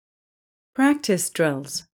Practice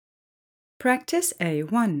drills. Practice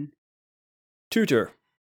A1. Tutor,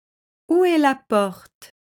 Où est la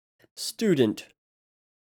porte? student,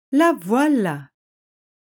 La voilà.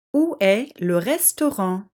 Où est le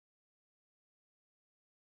restaurant?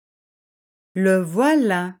 Le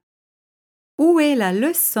voilà. Où est la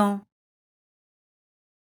leçon?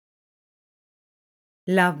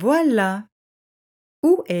 La voilà.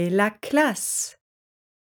 Où est la classe?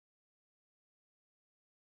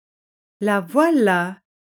 La voilà.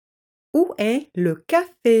 Où est le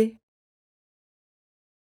café?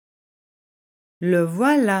 Le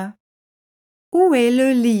voilà. Où est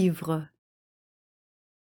le livre?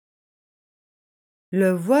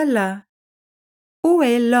 Le voilà. Où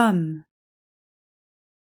est l'homme?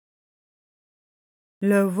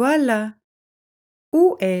 Le voilà.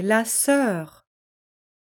 Où est la sœur?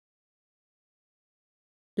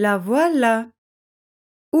 La voilà.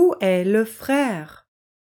 Où est le frère?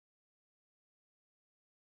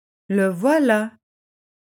 Le voilà.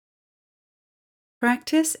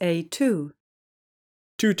 Practice A2.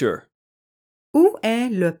 tutor, Où est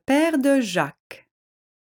le père de Jacques?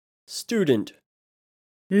 student,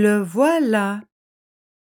 Le voilà.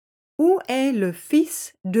 Où est le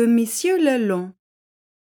fils de Monsieur Lelon?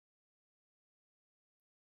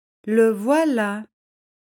 Le voilà.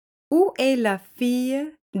 Où est la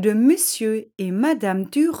fille de Monsieur et Madame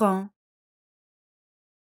Durand?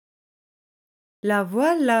 La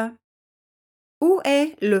voilà. Où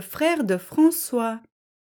est le frère de François?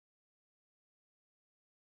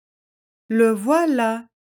 Le voilà.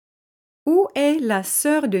 Où est la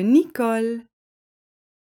sœur de Nicole?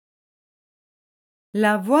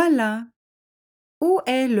 La voilà. Où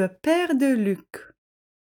est le père de Luc?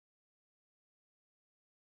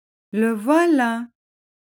 Le voilà.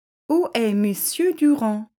 Où est Monsieur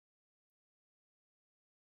Durand?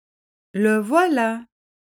 Le voilà.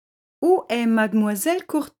 Où est Mademoiselle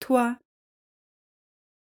Courtois?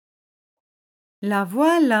 La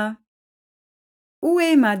voilà. Où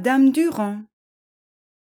est Madame Durand?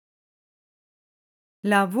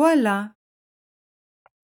 La voilà.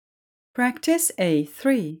 Practice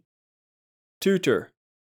A3. tutor,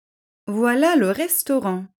 Voilà le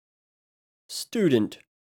restaurant. student,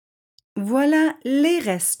 Voilà les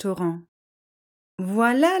restaurants.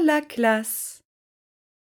 Voilà la classe.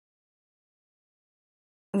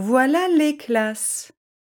 Voilà les classes.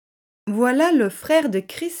 Voilà le frère de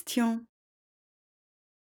Christian.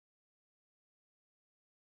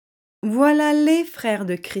 Voilà les frères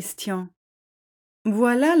de Christian.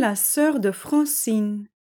 Voilà la sœur de Francine.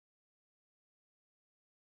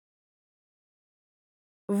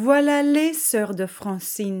 Voilà les sœurs de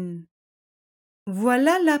Francine.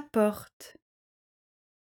 Voilà la porte.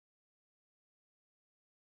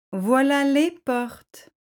 Voilà les portes.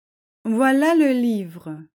 Voilà le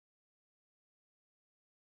livre.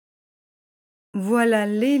 Voilà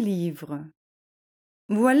les livres.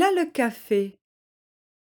 Voilà le café.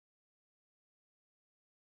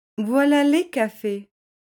 Voilà les cafés.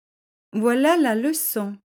 Voilà la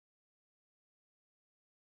leçon.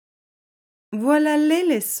 Voilà les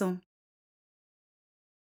leçons.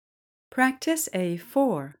 Practice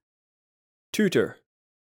A4. tutor,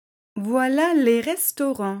 Voilà les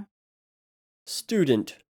restaurants.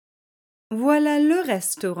 student, Voilà le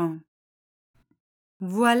restaurant.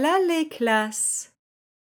 Voilà les classes.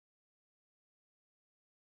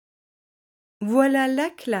 Voilà la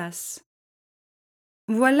classe.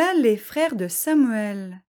 Voilà les frères de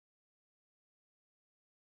Samuel.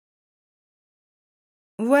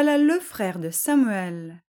 Voilà le frère de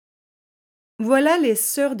Samuel. Voilà les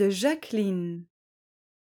sœurs de Jacqueline.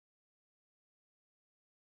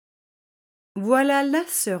 Voilà la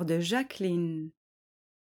sœur de Jacqueline.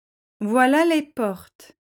 Voilà les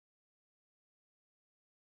portes.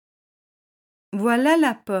 Voilà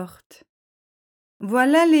la porte.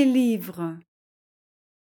 Voilà les livres.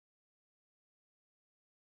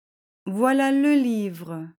 Voilà le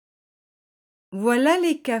livre. Voilà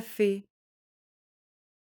les cafés.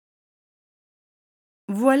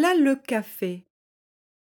 Voilà le café.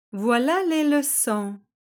 Voilà les leçons.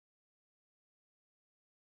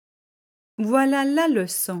 Voilà la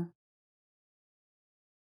leçon.